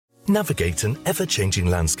Navigate an ever-changing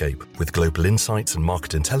landscape with global insights and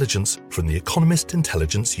market intelligence from the Economist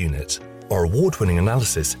Intelligence Unit. Our award-winning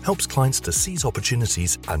analysis helps clients to seize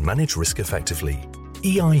opportunities and manage risk effectively.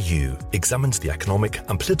 EIU examines the economic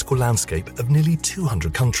and political landscape of nearly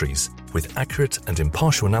 200 countries with accurate and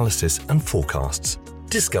impartial analysis and forecasts.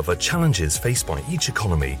 Discover challenges faced by each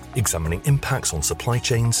economy, examining impacts on supply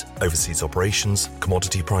chains, overseas operations,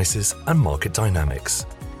 commodity prices, and market dynamics.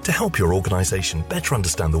 To help your organization better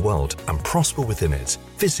understand the world and prosper within it,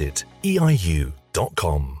 visit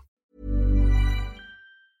eiu.com.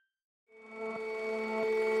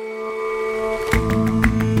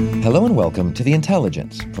 Hello and welcome to The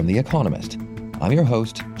Intelligence from The Economist. I'm your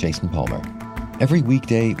host, Jason Palmer. Every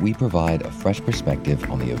weekday, we provide a fresh perspective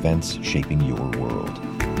on the events shaping your world.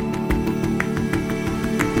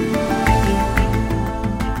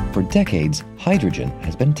 For decades, hydrogen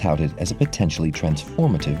has been touted as a potentially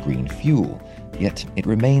transformative green fuel, yet it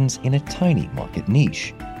remains in a tiny market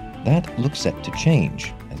niche. That looks set to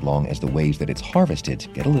change, as long as the ways that it's harvested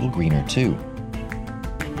get a little greener too.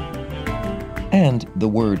 And the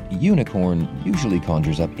word unicorn usually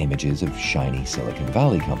conjures up images of shiny Silicon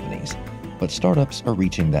Valley companies. But startups are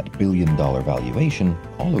reaching that billion-dollar valuation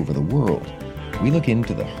all over the world. We look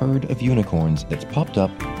into the herd of unicorns that's popped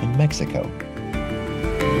up in Mexico.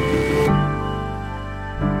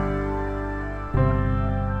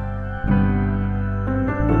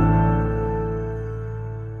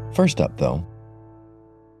 First up, though,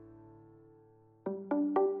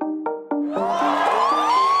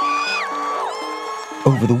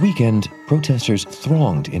 over the weekend, protesters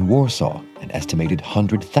thronged in Warsaw, an estimated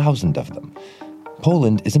 100,000 of them.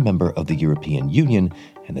 Poland is a member of the European Union,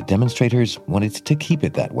 and the demonstrators wanted to keep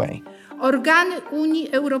it that way. Organy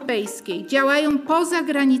Unii Europejskiej działają poza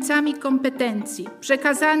granicami kompetencji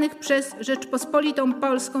przekazanych przez Rzeczpospolitą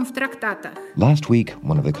Polską w traktatach. Last week,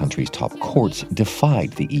 one of the country's top courts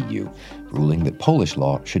defied the EU, ruling that Polish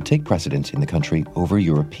law should take precedence in the country over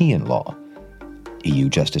European law. EU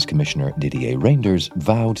Justice Commissioner Didier Reynders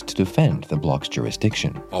vowed to defend the bloc's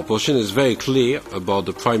jurisdiction. Our position is very clear about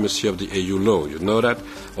the primacy of the EU law. You know that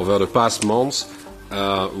over the past months,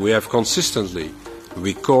 we have consistently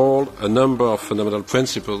recalled a number of fundamental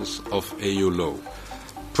principles of EU law.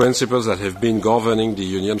 Principles that have been governing the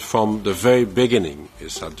Union from the very beginning,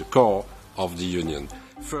 is at the core of the Union.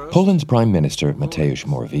 Poland's Prime Minister Mateusz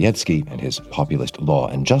Morawiecki and his populist Law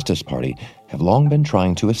and Justice Party have long been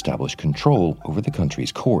trying to establish control over the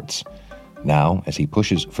country's courts. Now, as he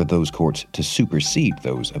pushes for those courts to supersede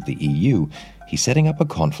those of the EU, he's setting up a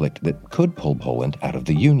conflict that could pull Poland out of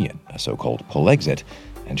the Union, a so-called Polexit,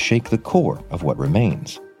 and shake the core of what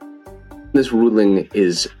remains. This ruling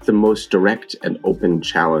is the most direct and open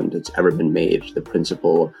challenge that's ever been made to the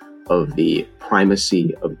principle of the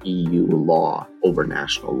primacy of EU law over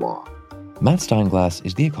national law. Matt Steinglass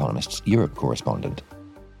is The Economist's Europe correspondent.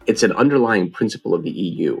 It's an underlying principle of the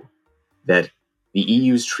EU that the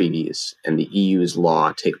EU's treaties and the EU's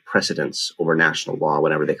law take precedence over national law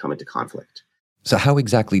whenever they come into conflict. So how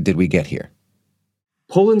exactly did we get here?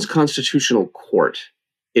 Poland's constitutional court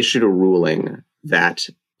issued a ruling that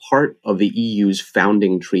part of the EU's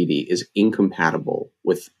founding treaty is incompatible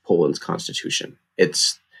with Poland's constitution.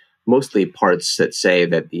 It's mostly parts that say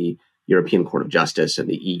that the European Court of Justice and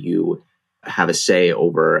the EU have a say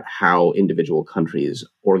over how individual countries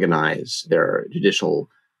organize their judicial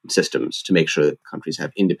systems to make sure that countries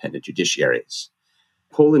have independent judiciaries.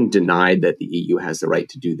 Poland denied that the EU has the right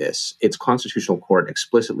to do this. Its constitutional court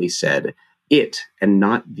explicitly said it, and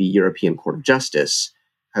not the European Court of Justice,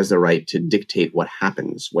 has the right to dictate what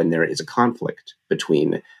happens when there is a conflict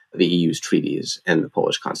between the EU's treaties and the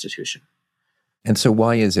Polish constitution. And so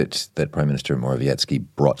why is it that Prime Minister Morawiecki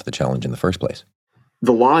brought the challenge in the first place?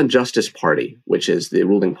 The Law and Justice Party, which is the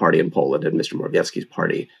ruling party in Poland and Mr. Morawiecki's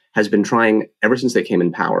party, has been trying, ever since they came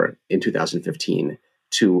in power in 2015,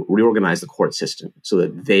 to reorganize the court system so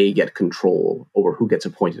that they get control over who gets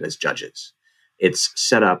appointed as judges. It's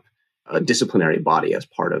set up a disciplinary body as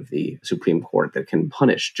part of the Supreme Court that can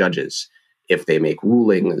punish judges if they make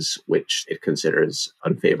rulings which it considers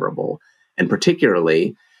unfavorable. And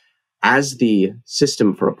particularly, as the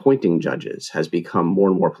system for appointing judges has become more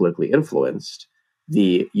and more politically influenced,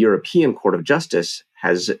 the European Court of Justice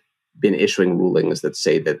has been issuing rulings that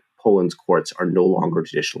say that Poland's courts are no longer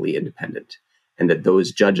judicially independent and that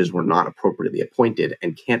those judges were not appropriately appointed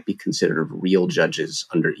and can't be considered real judges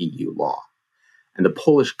under EU law. And the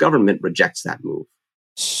Polish government rejects that move.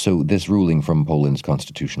 So this ruling from Poland's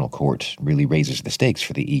constitutional court really raises the stakes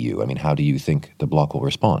for the EU. I mean, how do you think the bloc will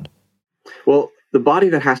respond? Well, the body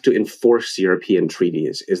that has to enforce European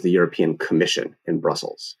treaties is the European Commission in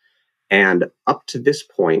Brussels. And up to this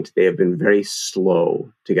point, they have been very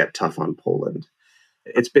slow to get tough on Poland.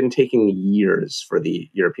 It's been taking years for the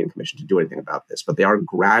European Commission to do anything about this, but they are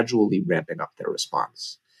gradually ramping up their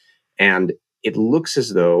response. And it looks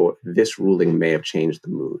as though this ruling may have changed the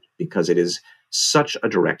mood because it is such a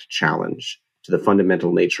direct challenge to the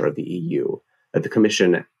fundamental nature of the EU that the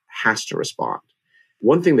Commission has to respond.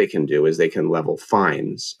 One thing they can do is they can level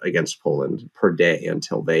fines against Poland per day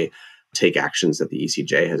until they take actions that the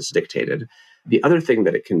ECJ has dictated. The other thing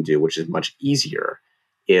that it can do, which is much easier,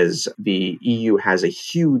 is the EU has a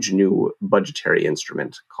huge new budgetary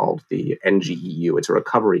instrument called the NGEU. It's a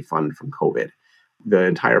recovery fund from COVID. The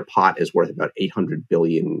entire pot is worth about 800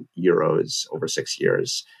 billion euros over 6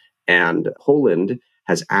 years. And Poland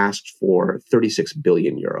has asked for 36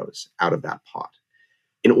 billion euros out of that pot.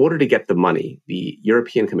 In order to get the money, the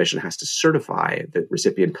European Commission has to certify that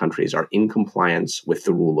recipient countries are in compliance with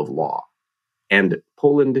the rule of law. And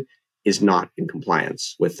Poland is not in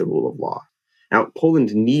compliance with the rule of law. Now,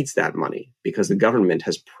 Poland needs that money because the government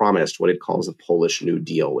has promised what it calls the Polish New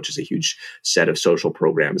Deal, which is a huge set of social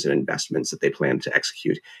programs and investments that they plan to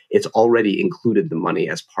execute. It's already included the money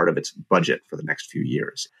as part of its budget for the next few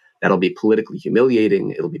years. That'll be politically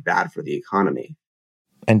humiliating. It'll be bad for the economy.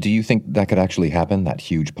 And do you think that could actually happen? That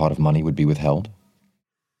huge pot of money would be withheld?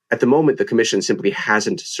 At the moment, the Commission simply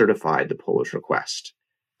hasn't certified the Polish request.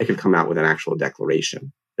 It could come out with an actual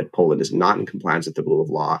declaration that Poland is not in compliance with the rule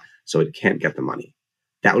of law, so it can't get the money.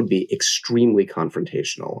 That would be extremely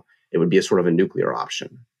confrontational. It would be a sort of a nuclear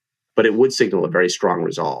option. But it would signal a very strong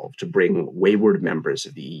resolve to bring wayward members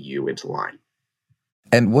of the EU into line.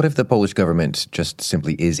 And what if the Polish government just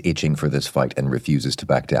simply is itching for this fight and refuses to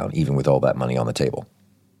back down, even with all that money on the table?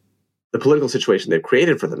 The political situation they've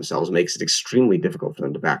created for themselves makes it extremely difficult for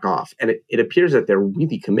them to back off. And it appears that they're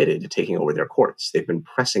really committed to taking over their courts. They've been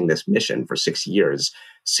pressing this mission for 6 years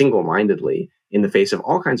single-mindedly in the face of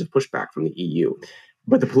all kinds of pushback from the EU.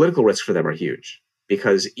 But the political risks for them are huge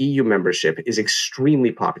because EU membership is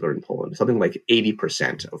extremely popular in Poland. Something like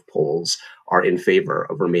 80% of Poles are in favor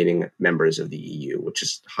of remaining members of the EU, which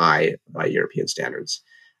is high by European standards.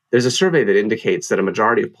 There's a survey that indicates that a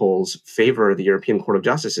majority of Poles favor the European Court of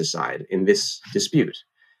Justice's side in this dispute.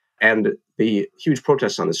 And the huge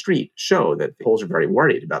protests on the street show that Poles are very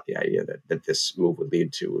worried about the idea that this move would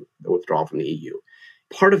lead to the withdrawal from the EU.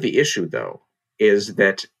 Part of the issue, though, is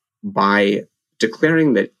that by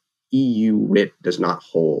declaring that EU writ does not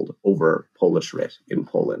hold over Polish writ in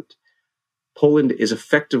Poland, Poland is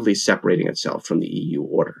effectively separating itself from the EU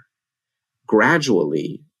order.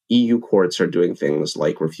 Gradually, EU courts are doing things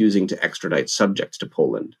like refusing to extradite subjects to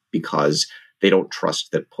Poland because they don't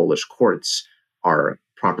trust that Polish courts are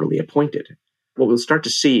properly appointed. What we'll start to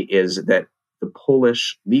see is that the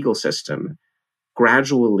Polish legal system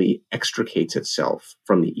gradually extricates itself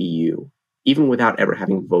from the EU, even without ever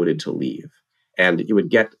having voted to leave. And you would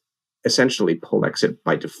get essentially Polexit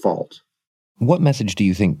by default. What message do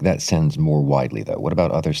you think that sends more widely, though? What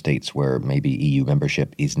about other states where maybe EU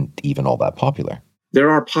membership isn't even all that popular? There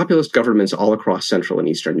are populist governments all across Central and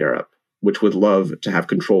Eastern Europe, which would love to have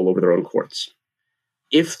control over their own courts.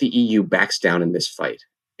 If the EU backs down in this fight,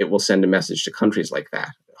 it will send a message to countries like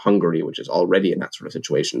that. Hungary, which is already in that sort of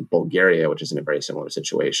situation, Bulgaria, which is in a very similar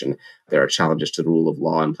situation. There are challenges to the rule of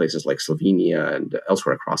law in places like Slovenia and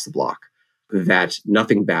elsewhere across the bloc, that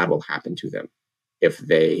nothing bad will happen to them if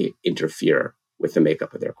they interfere with the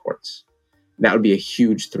makeup of their courts. That would be a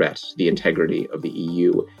huge threat to the integrity of the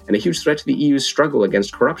EU and a huge threat to the EU's struggle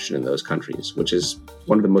against corruption in those countries, which is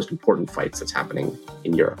one of the most important fights that's happening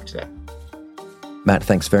in Europe today. Matt,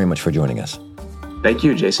 thanks very much for joining us. Thank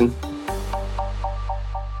you, Jason.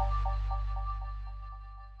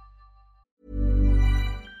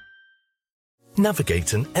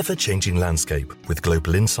 Navigate an ever-changing landscape with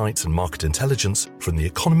global insights and market intelligence from the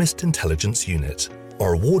Economist Intelligence Unit.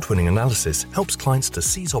 Our award-winning analysis helps clients to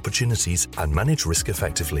seize opportunities and manage risk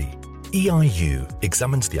effectively. EIU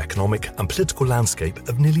examines the economic and political landscape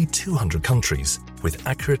of nearly 200 countries with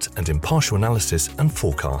accurate and impartial analysis and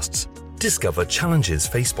forecasts. Discover challenges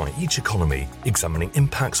faced by each economy, examining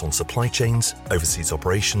impacts on supply chains, overseas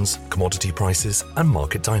operations, commodity prices, and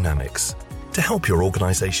market dynamics. To help your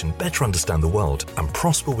organization better understand the world and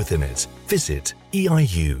prosper within it, visit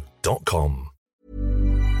eiu.com.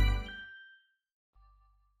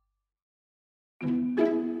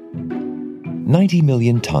 $90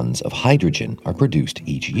 million tons of hydrogen are produced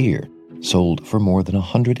each year, sold for more than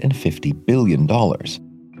 $150 billion.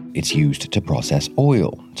 It's used to process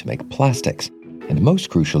oil, to make plastics, and most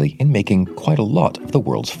crucially in making quite a lot of the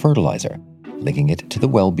world's fertilizer, linking it to the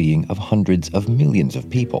well-being of hundreds of millions of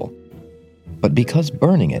people. But because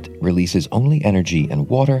burning it releases only energy and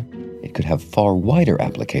water, it could have far wider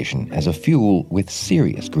application as a fuel with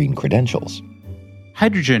serious green credentials.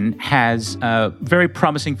 Hydrogen has a very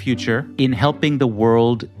promising future in helping the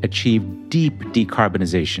world achieve deep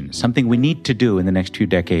decarbonization, something we need to do in the next 2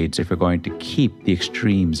 decades if we're going to keep the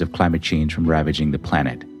extremes of climate change from ravaging the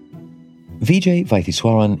planet. Vijay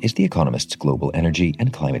Vaidheeswaran is The Economist's Global Energy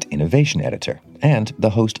and Climate Innovation Editor and the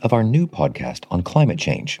host of our new podcast on climate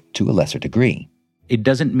change, to a lesser degree. It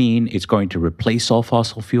doesn't mean it's going to replace all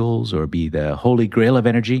fossil fuels or be the holy grail of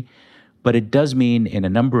energy, but it does mean in a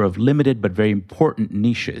number of limited but very important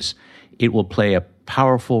niches, it will play a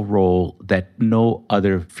powerful role that no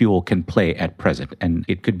other fuel can play at present, and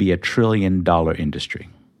it could be $1 trillion industry.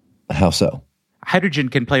 How so? Hydrogen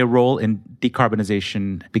can play a role in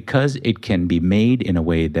decarbonization because it can be made in a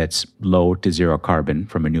way that's low to zero carbon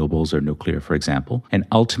from renewables or nuclear, for example, and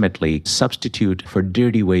ultimately substitute for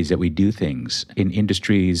dirty ways that we do things in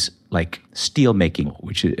industries like steel making,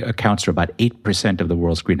 which accounts for about 8% of the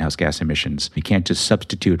world's greenhouse gas emissions. You can't just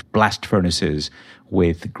substitute blast furnaces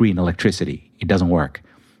with green electricity. It doesn't work.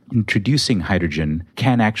 Introducing hydrogen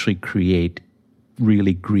can actually create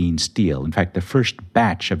really green steel. In fact, the first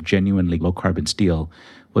batch of genuinely low-carbon steel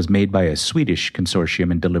was made by a Swedish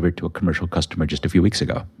consortium and delivered to a commercial customer just a few weeks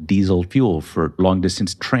ago. Diesel fuel for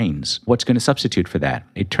long-distance trains. What's going to substitute for that?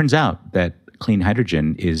 It turns out that clean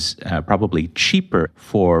hydrogen is probably cheaper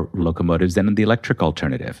for locomotives than the electric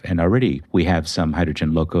alternative. And already we have some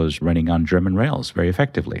hydrogen locos running on German rails very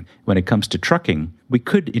effectively. When it comes to trucking, we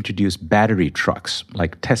could introduce battery trucks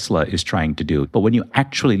like Tesla is trying to do. But when you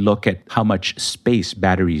actually look at how much space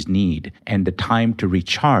batteries need and the time to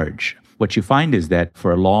recharge, what you find is that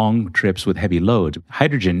for long trips with heavy loads,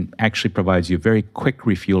 hydrogen actually provides you very quick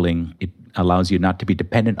refueling. It allows you not to be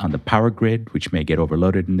dependent on the power grid, which may get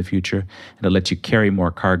overloaded in the future, and it lets you carry more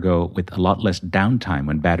cargo with a lot less downtime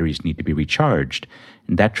when batteries need to be recharged.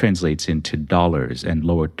 And that translates into dollars and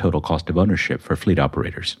lower total cost of ownership for fleet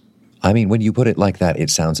operators. I mean, when you put it like that, it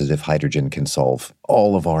sounds as if hydrogen can solve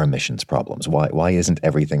all of our emissions problems. Why isn't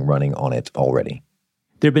everything running on it already?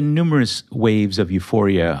 There have been numerous waves of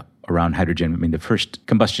euphoria around hydrogen. I mean, the first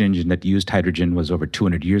combustion engine that used hydrogen was over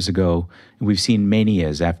 200 years ago. And we've seen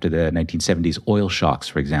manias after the 1970s oil shocks,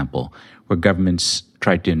 for example, where governments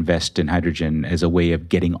tried to invest in hydrogen as a way of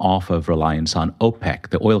getting off of reliance on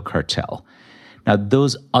OPEC, the oil cartel. Now,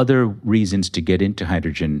 those other reasons to get into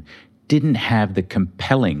hydrogen didn't have the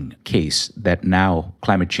compelling case that now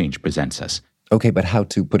climate change presents us. Okay, but how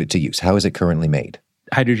to put it to use? How is it currently made?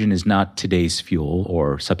 Hydrogen is not today's fuel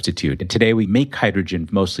or substitute. Today, we make hydrogen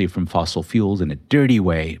mostly from fossil fuels in a dirty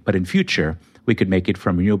way, but in future, we could make it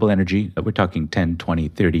from renewable energy. We're talking 10, 20,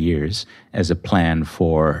 30 years as a plan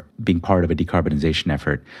for being part of a decarbonization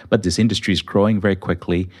effort. But this industry is growing very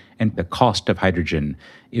quickly, and the cost of hydrogen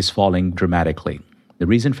is falling dramatically. The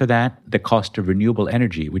reason for that, the cost of renewable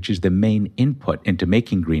energy, which is the main input into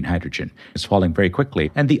making green hydrogen, is falling very quickly.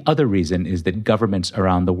 And the other reason is that governments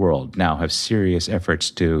around the world now have serious efforts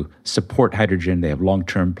to support hydrogen. They have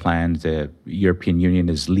long-term plans. The European Union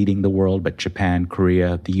is leading the world, but Japan,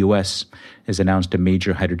 Korea, the US has announced a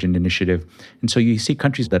major hydrogen initiative. And so you see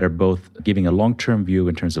countries that are both giving a long-term view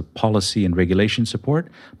in terms of policy and regulation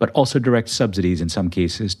support, but also direct subsidies in some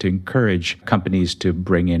cases to encourage companies to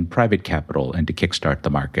bring in private capital and to kickstart the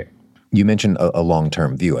market. You mentioned a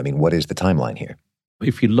long-term view. I mean, what is the timeline here?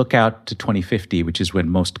 If you look out to 2050, which is when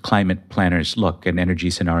most climate planners look at energy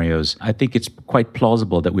scenarios, I think it's quite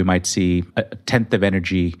plausible that we might see a tenth of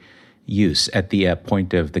energy use at the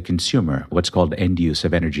point of the consumer, what's called end use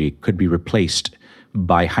of energy, could be replaced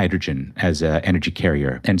by hydrogen as an energy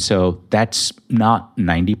carrier. And so that's not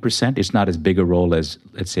 90%. It's not as big a role as,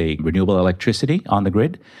 let's say, renewable electricity on the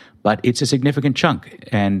grid, but it's a significant chunk.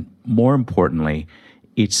 And more importantly,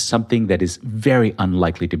 it's something that is very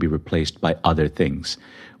unlikely to be replaced by other things.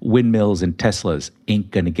 Windmills and Teslas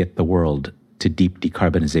ain't going to get the world to deep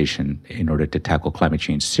decarbonization in order to tackle climate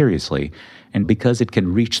change seriously. And because it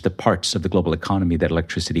can reach the parts of the global economy that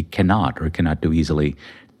electricity cannot or cannot do easily,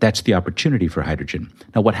 that's the opportunity for hydrogen.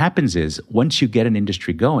 Now, what happens is once you get an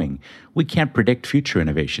industry going, we can't predict future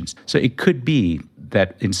innovations. So it could be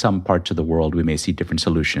that in some parts of the world, we may see different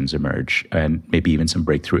solutions emerge and maybe even some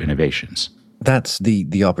breakthrough innovations. That's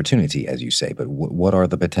the opportunity, as you say, but what are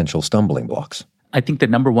the potential stumbling blocks? I think the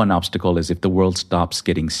number one obstacle is if the world stops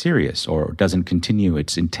getting serious or doesn't continue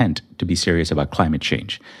its intent to be serious about climate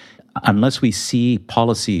change. Unless we see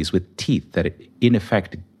policies with teeth that in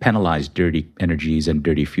effect penalize dirty energies and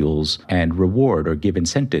dirty fuels and reward or give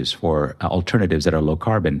incentives for alternatives that are low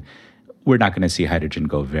carbon, we're not going to see hydrogen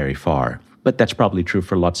go very far. But that's probably true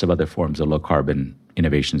for lots of other forms of low carbon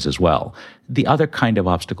innovations as well. The other kind of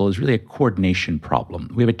obstacle is really a coordination problem.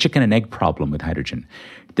 We have a chicken and egg problem with hydrogen.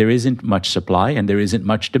 There isn't much supply and there isn't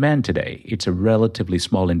much demand today. It's a relatively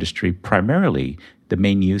small industry. Primarily, the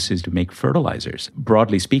main use is to make fertilizers.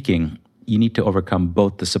 Broadly speaking, you need to overcome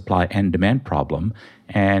both the supply and demand problem.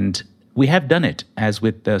 And we have done it, as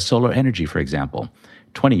with solar energy, for example.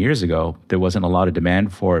 20 years ago, there wasn't a lot of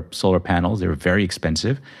demand for solar panels. They were very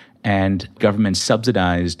expensive. And government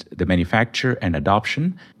subsidized the manufacture and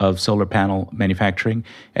adoption of solar panel manufacturing.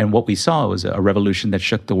 And what we saw was a revolution that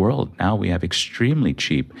shook the world. Now we have extremely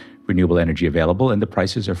cheap renewable energy available, and the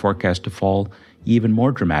prices are forecast to fall even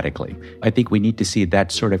more dramatically. I think we need to see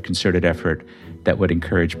that sort of concerted effort that would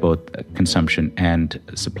encourage both consumption and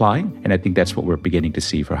supply. And I think that's what we're beginning to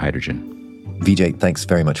see for hydrogen. Vijay, thanks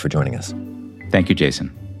very much for joining us. Thank you,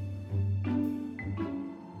 Jason.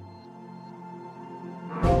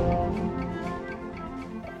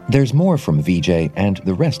 There's more from Vijay and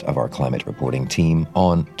the rest of our climate reporting team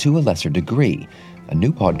on To a Lesser Degree, a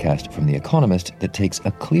new podcast from The Economist that takes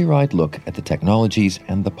a clear-eyed look at the technologies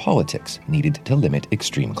and the politics needed to limit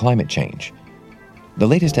extreme climate change. The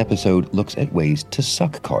latest episode looks at ways to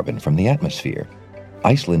suck carbon from the atmosphere.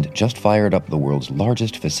 Iceland just fired up the world's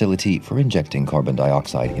largest facility for injecting carbon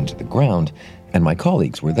dioxide into the ground, and my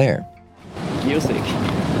colleagues were there. Music.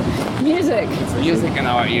 It's Music in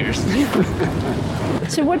our ears.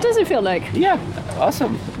 So what does it feel like? Yeah,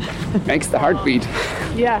 awesome. Makes the heart beat.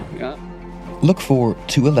 Yeah. Look for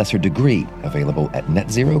To a Lesser Degree, available at net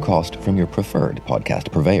zero cost from your preferred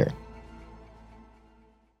podcast purveyor.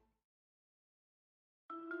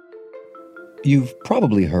 You've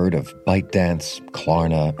probably heard of ByteDance,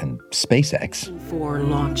 Klarna, and SpaceX. 4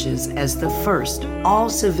 launches as the first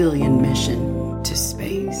all-civilian mission to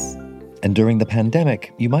space. And during the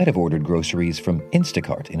pandemic, you might have ordered groceries from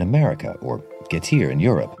Instacart in America or Getir in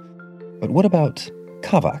Europe. But what about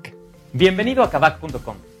Kavak? Bienvenido a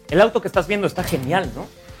Kavak.com. El auto que estás viendo está genial, ¿no?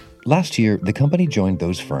 Last year, the company joined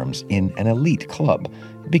those firms in an elite club.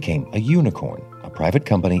 It became a unicorn, a private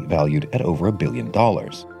company valued at over $1 billion.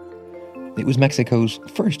 It was Mexico's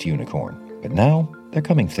first unicorn, but now they're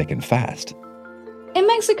coming thick and fast. In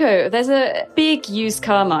Mexico, there's a big used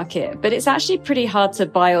car market, but it's actually pretty hard to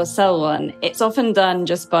buy or sell one. It's often done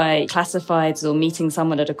just by classifieds or meeting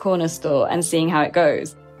someone at a corner store and seeing how it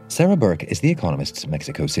goes. Sarah Burke is The Economist's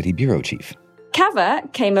Mexico City bureau chief.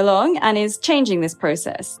 Kavak came along and is changing this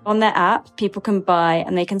process. On their app, people can buy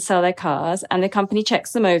and they can sell their cars, and the company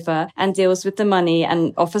checks them over and deals with the money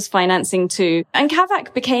and offers financing too. And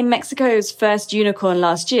Kavak became Mexico's first unicorn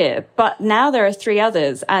last year, but now there are 3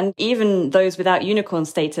 others, and even those without unicorn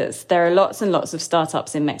status. There are lots and lots of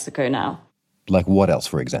startups in Mexico now. Like what else,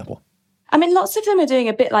 for example? I mean, lots of them are doing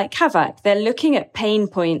a bit like Kavak. They're looking at pain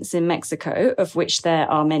points in Mexico, of which there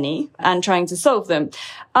are many, and trying to solve them.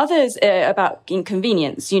 Others are about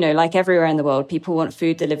inconvenience. You know, like everywhere in the world, people want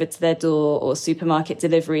food delivered to their door or supermarket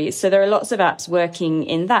deliveries. So there are lots of apps working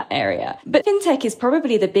in that area. But fintech is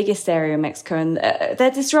probably the biggest area in Mexico, and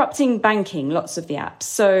they're disrupting banking, lots of the apps.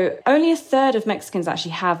 So only 1/3 of Mexicans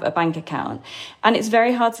actually have a bank account, and it's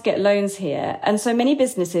very hard to get loans here. And so many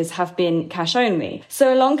businesses have been cash only.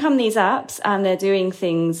 So along come these apps, and they're doing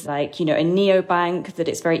things like, you know, a neobank that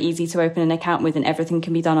it's very easy to open an account with and everything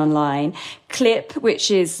can be done online. Clip,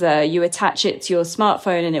 which is you attach it to your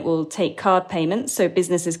smartphone and it will take card payments, so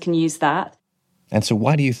businesses can use that. And so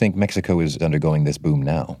why do you think Mexico is undergoing this boom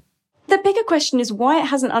now? The bigger question is why it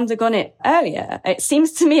hasn't undergone it earlier. It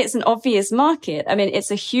seems to me it's an obvious market. I mean,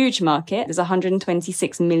 it's a huge market. There's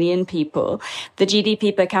 126 million people. The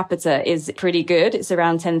GDP per capita is pretty good. It's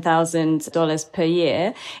around $10,000 per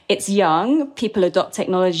year. It's young. People adopt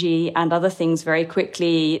technology and other things very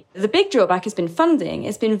quickly. The big drawback has been funding.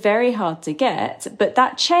 It's been very hard to get, but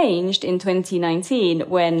that changed in 2019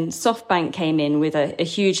 when SoftBank came in with a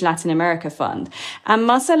huge Latin America fund. And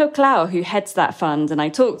Marcelo Clau, who heads that fund, and I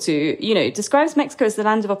talked to, you know, describes Mexico as the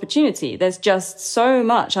land of opportunity. There's just so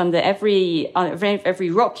much under every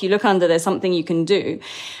rock you look under, there's something you can do.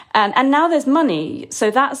 And now there's money. So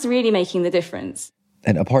that's really making the difference.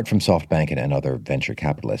 And apart from SoftBank and other venture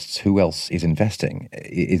capitalists, who else is investing?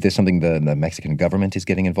 Is this something the Mexican government is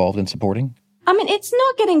getting involved in supporting? I mean, it's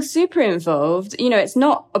not getting super involved. You know, it's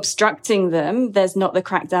not obstructing them. There's not the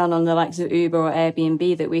crackdown on the likes of Uber or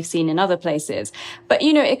Airbnb that we've seen in other places. But,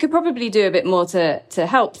 you know, it could probably do a bit more to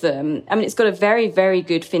help them. I mean, it's got a very, very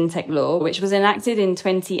good fintech law, which was enacted in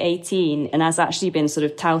 2018 and has actually been sort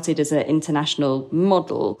of touted as an international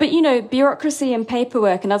model. But, you know, bureaucracy and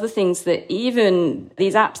paperwork and other things that even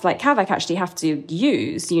these apps like Kavak actually have to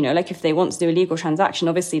use, you know, like if they want to do a legal transaction,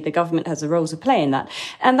 obviously the government has a role to play in that.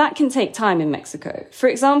 And that can take time in Mexico. Mexico. For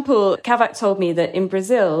example, Kavak told me that in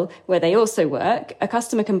Brazil, where they also work, a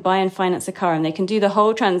customer can buy and finance a car and they can do the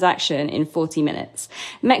whole transaction in 40 minutes.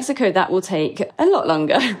 Mexico, that will take a lot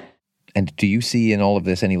longer. And do you see in all of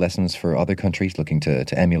this any lessons for other countries looking to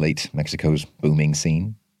emulate Mexico's booming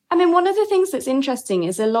scene? I mean, one of the things that's interesting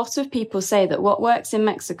is a lot of people say that what works in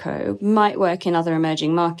Mexico might work in other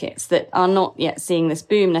emerging markets that are not yet seeing this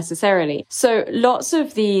boom necessarily. So lots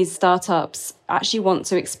of these startups actually want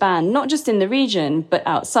to expand, not just in the region, but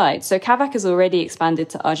outside. So Kavak has already expanded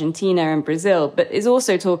to Argentina and Brazil, but is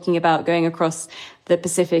also talking about going across the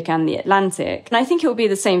Pacific and the Atlantic. And I think it will be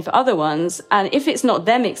the same for other ones. And if it's not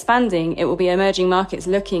them expanding, it will be emerging markets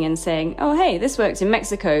looking and saying, oh, hey, this worked in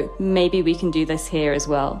Mexico. Maybe we can do this here as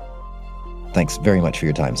well. Thanks very much for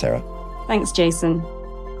your time, Sarah. Thanks, Jason.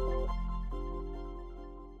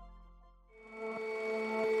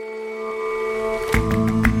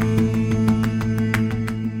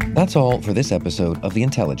 That's all for this episode of The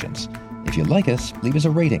Intelligence. If you like us, leave us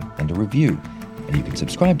a rating and a review. And you can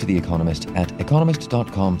subscribe to The Economist at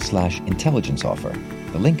economist.com/intelligence offer.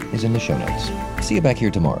 The link is in the show notes. See you back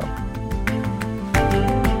here tomorrow.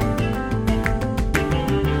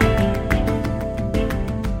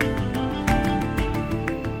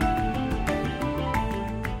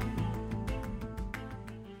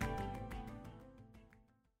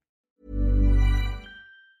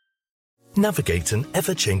 Navigate an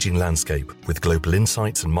ever-changing landscape with global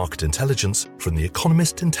insights and market intelligence from the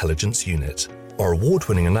Economist Intelligence Unit. Our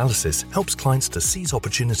award-winning analysis helps clients to seize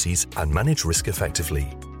opportunities and manage risk effectively.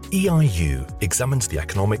 EIU examines the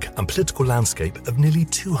economic and political landscape of nearly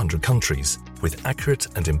 200 countries with accurate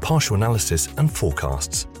and impartial analysis and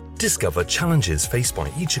forecasts. Discover challenges faced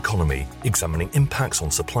by each economy, examining impacts on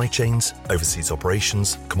supply chains, overseas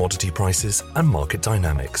operations, commodity prices, and market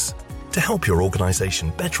dynamics. To help your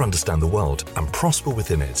organization better understand the world and prosper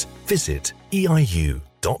within it, visit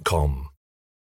eiu.com.